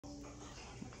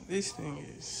This thing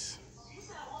is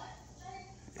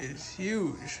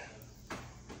huge.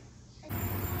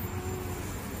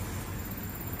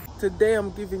 Today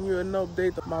I'm giving you an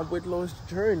update of my weight loss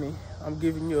journey. I'm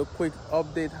giving you a quick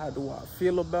update, how do I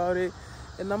feel about it,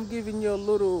 and I'm giving you a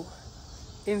little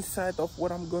insight of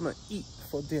what I'm gonna eat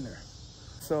for dinner.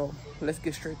 So let's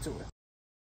get straight to it.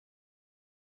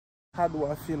 How do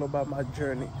I feel about my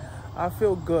journey? I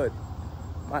feel good.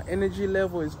 My energy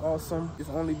level is awesome. It's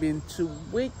only been 2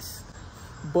 weeks,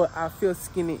 but I feel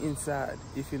skinny inside,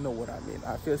 if you know what I mean.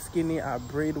 I feel skinny, I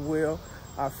breathe well,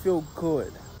 I feel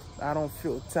good. I don't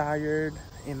feel tired,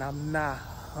 and I'm not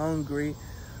hungry.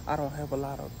 I don't have a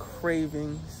lot of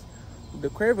cravings. The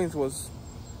cravings was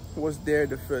there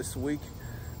the first week,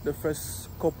 the first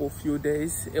few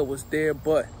days. It was there,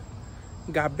 but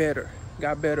got better,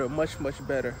 much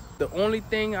better. The only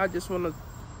thing I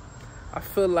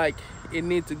feel like it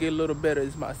needs to get a little better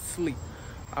is my sleep.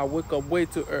 I wake up way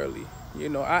too early. You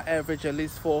know, I average at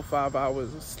least 4 or 5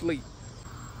 hours of sleep.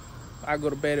 I go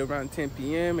to bed around 10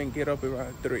 p.m. and get up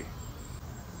around 3.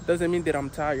 Doesn't mean that I'm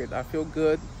tired. I feel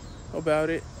good about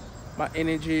it. My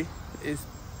energy is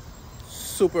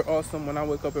super awesome when I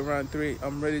wake up around 3.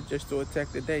 I'm ready just to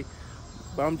attack the day.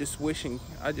 But I just wish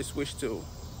to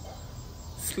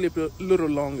sleep a little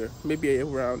longer, maybe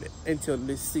around until at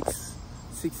least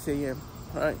 6 a.m.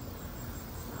 All right.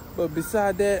 But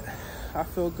beside that, I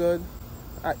feel good.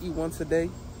 I eat once a day.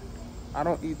 I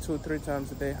don't eat 2 or 3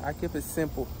 times a day. I keep it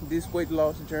simple. This weight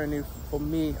loss journey, for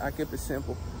me, I keep it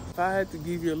simple. If I had to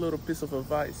give you a little piece of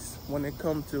advice when it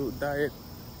comes to diet,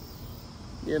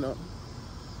 you know,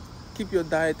 keep your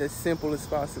diet as simple as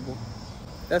possible.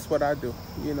 That's what I do,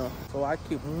 you know. So I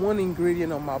keep one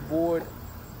ingredient on my board.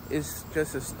 It's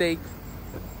just a steak,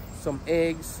 some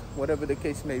eggs, whatever the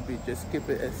case may be. Just keep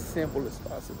it as simple as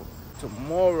possible.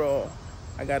 Tomorrow,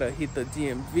 I gotta hit the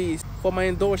DMV for my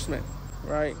endorsement,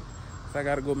 right? So I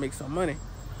gotta go make some money.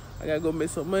 I gotta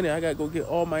go get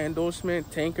all my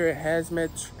endorsement, tanker,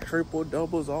 hazmat, triple,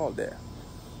 doubles, all that,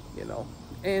 you know.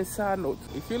 And side note,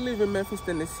 if you live in Memphis,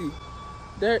 Tennessee,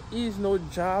 there is no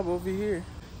job over here.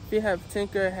 If you have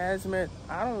tanker, hazmat,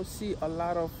 I don't see a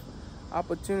lot of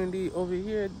opportunity over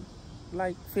here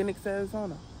like Phoenix,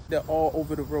 Arizona. They're all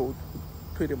over the road,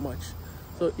 pretty much.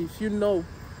 So if you know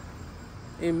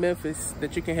in Memphis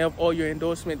that you can have all your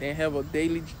endorsement and have a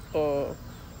daily a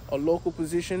local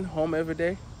position home every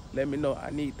day, let me know. I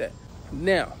need that.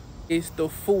 Now it's the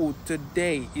food.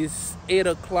 Today is 8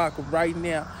 o'clock right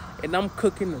now, and I'm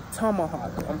cooking a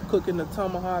tomahawk. I'm gonna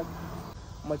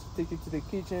take you to the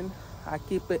kitchen. I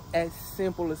keep it as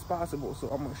simple as possible, so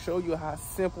I'm gonna show you how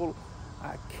simple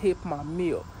I keep my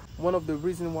meal. One of the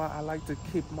reasons why I like to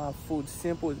keep my food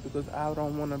simple is because I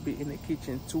don't want to be in the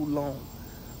kitchen too long.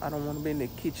 I don't want to be in the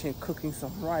kitchen cooking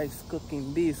some rice,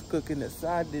 cooking this, cooking the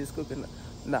side dish,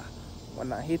 nah.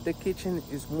 When I hit the kitchen,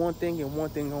 it's one thing and one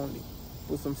thing only.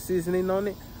 Put some seasoning on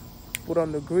it, put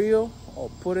on the grill or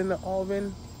put in the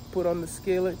oven, put on the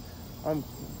skillet. I'm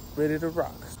ready to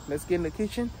rock. Let's get in the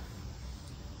kitchen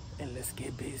and let's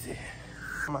get busy.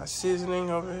 My seasoning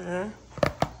over here.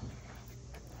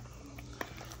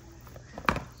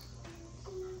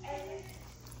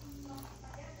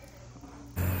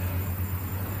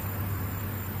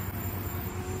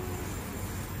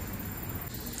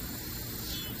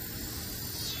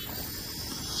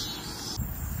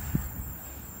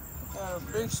 Got a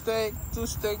big steak, 2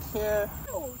 steaks here.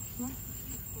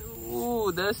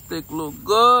 Ooh, that steak look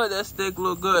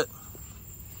good.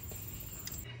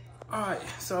 Alright,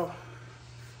 so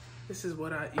this is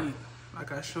what I eat.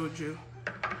 Like I showed you,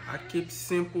 I keep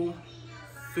simple,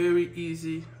 very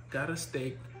easy. Got a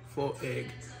steak, 4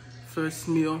 eggs. First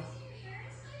meal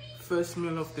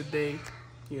of the day,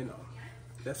 you know.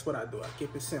 That's what I do. I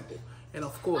keep it simple. And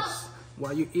of course,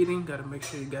 while you're eating, gotta make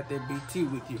sure you got that BT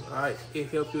with you. Alright, it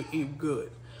helps you eat good.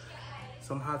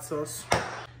 Some hot sauce.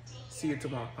 See you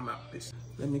tomorrow. I'm out. Peace.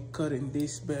 Let me cut in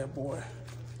this bad boy.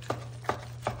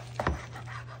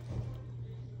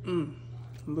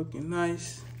 Looking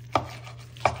nice.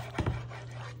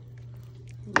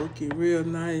 Looking real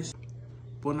nice.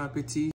 Bon appetit.